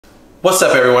What's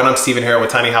up everyone, I'm Steven Harrell with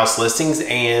Tiny House Listings,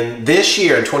 and this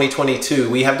year in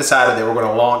 2022 we have decided that we're going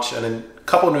to launch a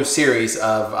couple new series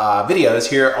of videos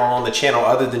here on the channel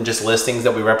other than just listings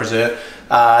that we represent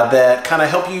that kind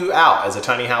of help you out as a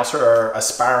tiny houser or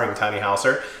aspiring tiny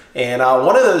houser. And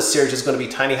one of those series is going to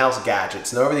be tiny house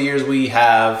gadgets. And over the years we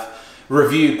have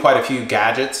reviewed quite a few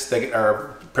gadgets that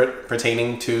are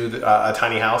pertaining to a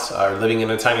tiny house or living in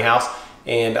a tiny house.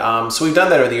 And so we've done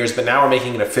that over the years, but now we're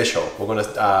making it official. We're going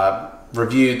to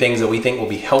review things that we think will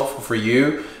be helpful for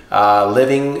you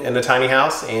living in a tiny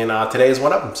house, and today is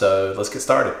one of them, so let's get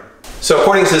started. So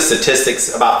according to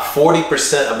statistics, about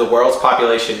 40% of the world's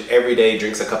population every day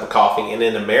drinks a cup of coffee, and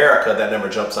in America that number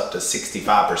jumps up to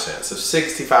 65%. So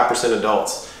 65%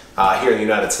 adults here in the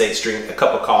United States drink a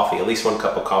cup of coffee, at least one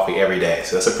cup of coffee every day.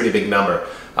 So that's a pretty big number,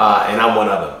 and I'm one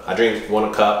of them. I drink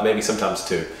one cup, maybe sometimes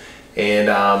two.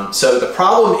 And so the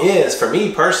problem is, for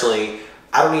me personally,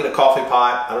 I don't need a coffee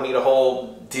pot. I don't need a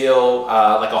whole deal,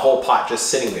 like a whole pot just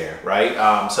sitting there,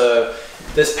 right? So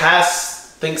this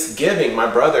past Thanksgiving,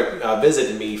 my brother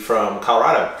visited me from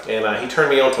Colorado, and he turned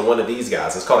me on to one of these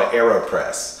guys. It's called an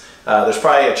AeroPress. There's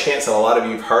probably a chance that a lot of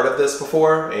you have heard of this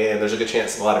before, and there's a good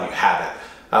chance a lot of you haven't.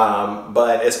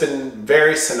 But it's been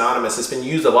very synonymous. It's been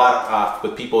used a lot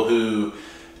with people who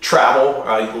travel,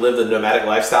 live the nomadic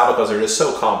lifestyle, because they're just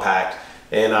so compact.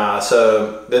 And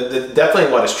so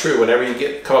definitely what is true, whenever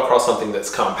you come across something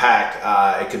that's compact,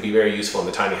 it could be very useful in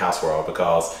the tiny house world,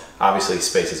 because obviously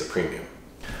space is a premium.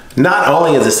 Not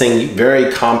only is this thing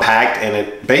very compact, and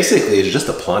it basically is just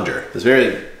a plunger. It's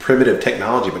very primitive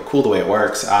technology, but cool the way it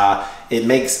works. It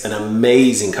makes an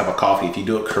amazing cup of coffee if you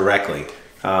do it correctly.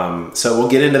 So we'll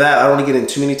get into that. I don't want to get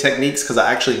into too many techniques, because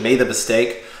I actually made the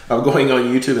mistake of going on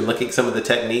YouTube and looking at some of the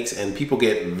techniques, and people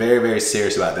get very, very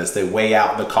serious about this. They weigh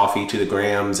out the coffee to the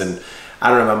grams, and I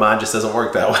don't know, my mind just doesn't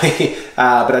work that way.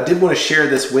 But I did want to share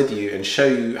this with you and show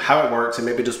you how it works, and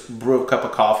maybe just brew a cup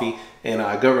of coffee and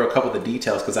go over a couple of the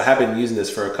details, because I have been using this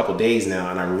for a couple days now,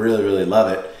 and I really, really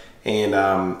love it. And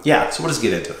yeah, so we'll just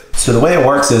get into it. So the way it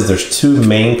works is there's two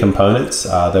main components.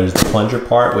 There's the plunger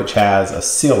part, which has a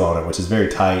seal on it, which is very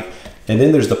tight. And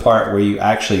then there's the part where you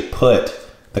actually put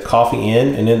the coffee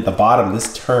in, and then at the bottom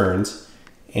this turns,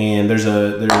 and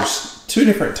there's two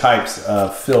different types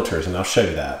of filters, and I'll show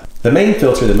you that. The main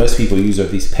filter that most people use are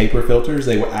these paper filters.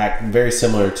 They will act very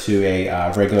similar to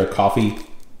a regular coffee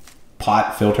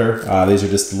pot filter. These are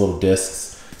just little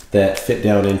discs that fit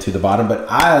down into the bottom, but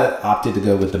I opted to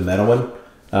go with the metal one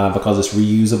because it's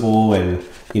reusable, and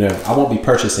you know, I won't be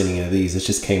purchasing any of these. It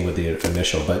just came with the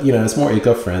initial, but you know, it's more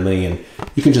eco-friendly, and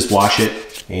you can just wash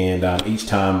it, and each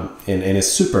time, and it's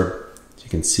super, as you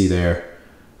can see there,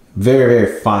 very,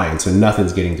 very fine, so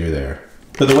nothing's getting through there.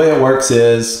 But the way it works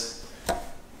is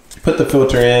you put the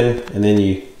filter in, and then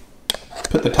you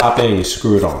put the top in and you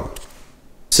screw it on.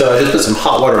 So I just put some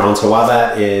hot water on, so while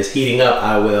that is heating up,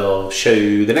 I will show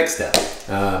you the next step.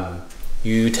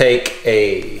 You take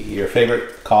your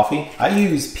favorite coffee. I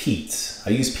use Peet's. I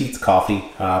use Peet's coffee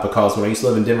because when I used to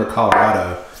live in Denver,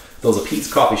 Colorado, there was a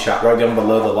Peet's coffee shop right down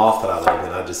below the loft that I lived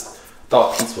in. I just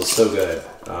thought Peet's was so good.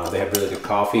 They have really good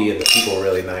coffee, and the people were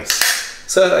really nice.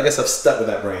 So I guess I've stuck with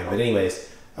that brand. But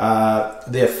anyways,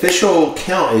 the official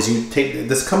count is you take,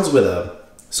 this comes with a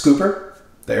scooper,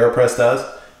 the AeroPress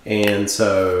does. And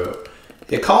so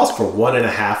it calls for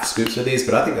 1.5 scoops of these,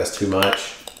 but I think that's too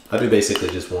much. I do basically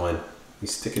just one. You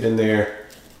stick it in there,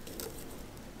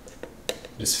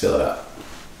 just fill it up.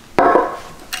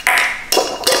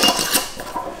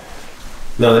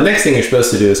 Now the next thing you're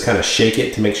supposed to do is kind of shake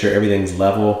it to make sure everything's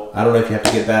level. I don't know if you have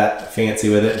to get that fancy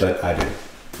with it, but I do.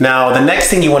 Now the next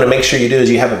thing you want to make sure you do is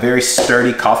you have a very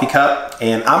sturdy coffee cup,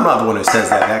 and I'm not the one who says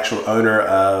that. The actual owner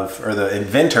of, or the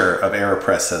inventor of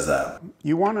AeroPress says that.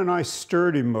 You want a nice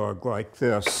sturdy mug like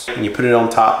this. And you put it on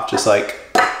top just like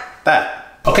that.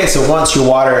 Okay, so once your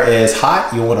water is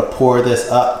hot, you want to pour this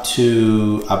up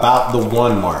to about the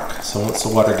 1 mark. So once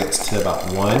the water gets to about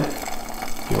 1,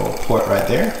 you'll pour it right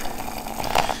there.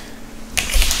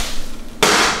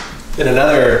 Then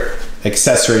another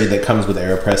accessory that comes with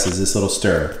AeroPress is this little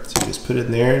stir. So you just put it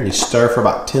in there and you stir for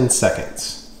about 10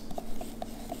 seconds.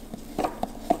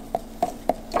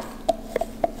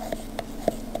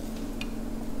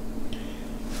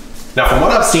 Now from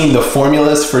what I've seen, the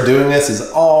formulas for doing this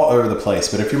is all over the place,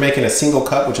 but if you're making a single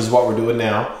cup, which is what we're doing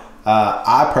now,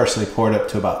 I personally pour it up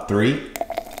to about 3.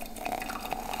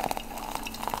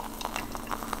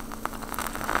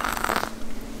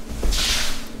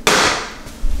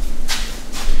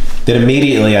 Then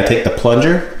immediately I take the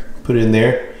plunger, put it in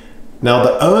there. Now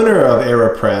the owner of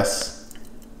AeroPress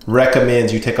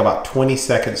recommends you take about 20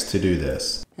 seconds to do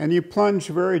this. And you plunge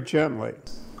very gently.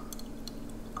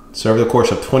 So over the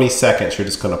course of 20 seconds, you're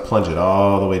just gonna plunge it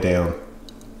all the way down.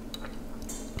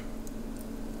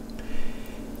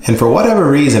 And for whatever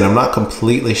reason, I'm not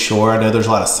completely sure. I know there's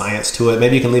a lot of science to it.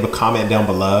 Maybe you can leave a comment down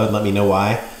below and let me know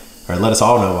why, or let us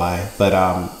all know why. But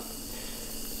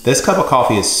this cup of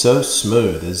coffee is so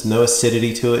smooth. There's no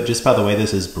acidity to it just by the way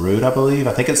this is brewed, I believe.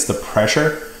 I think it's the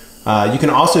pressure. You can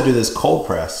also do this cold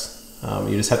press.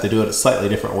 You just have to do it a slightly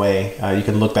different way. You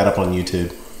can look that up on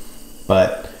YouTube.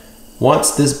 But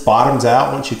once this bottoms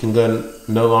out, once you can go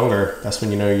no longer, that's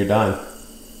when you know you're done.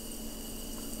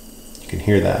 You can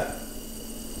hear that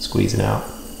squeezing out.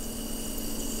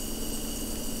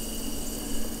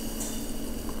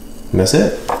 And that's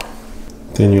it.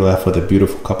 Then you're left with a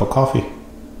beautiful cup of coffee.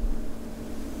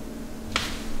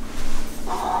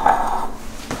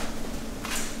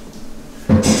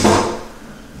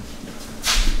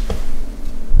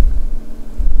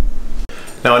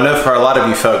 Now I know for a lot of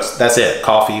you folks, that's it.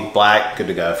 Coffee, black, good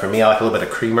to go. For me, I like a little bit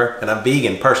of creamer, and I'm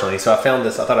vegan personally, so I found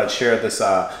this, I thought I'd share this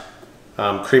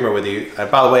creamer with you.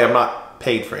 And by the way, I'm not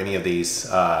paid for any of these, the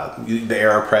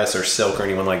AeroPress or Silk or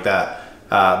anyone like that.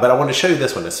 But I wanted to show you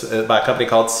this one. It's by a company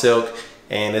called Silk,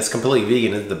 and it's completely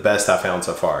vegan. It's the best I found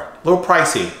so far. A little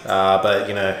pricey, but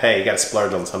you know, hey, you gotta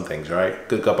splurge on some things, right?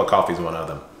 Good cup of coffee is one of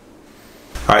them.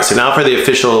 All right, so now for the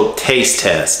official taste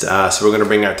test. So we're gonna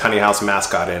bring our tiny house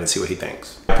mascot in and see what he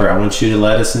thinks. I want you to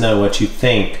let us know what you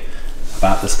think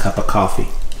about this cup of coffee.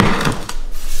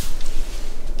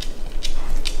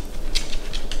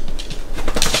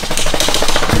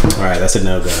 All right, that's a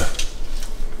no-go.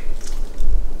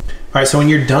 All right, so when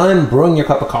you're done brewing your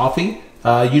cup of coffee,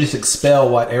 you just expel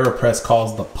what AeroPress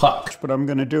calls the puck. But I'm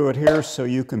going to do it here so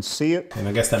you can see it. And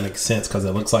I guess that makes sense because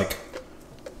it looks like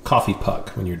coffee puck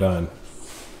when you're done.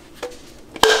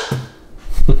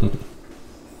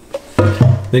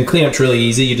 Then cleanup's really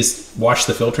easy. You just wash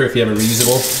the filter if you have a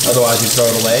reusable. Otherwise, you throw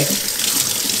it away.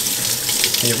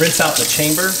 And you rinse out the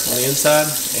chamber on the inside,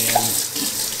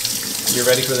 and you're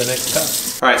ready for the next cup.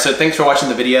 All right, so thanks for watching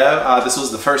the video. This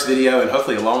was the first video and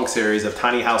hopefully a long series of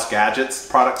tiny house gadgets,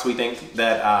 products we think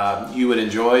that you would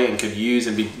enjoy and could use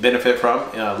and benefit from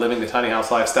living the tiny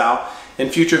house lifestyle. In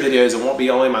future videos, it won't be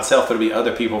only myself, it'll be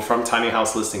other people from Tiny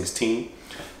House Listings team.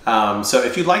 So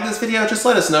if you like this video, just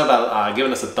let us know about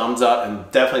giving us a thumbs up and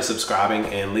definitely subscribing,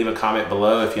 and leave a comment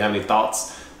below if you have any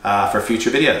thoughts for future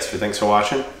videos. So thanks for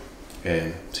watching,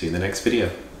 and see you in the next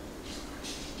video.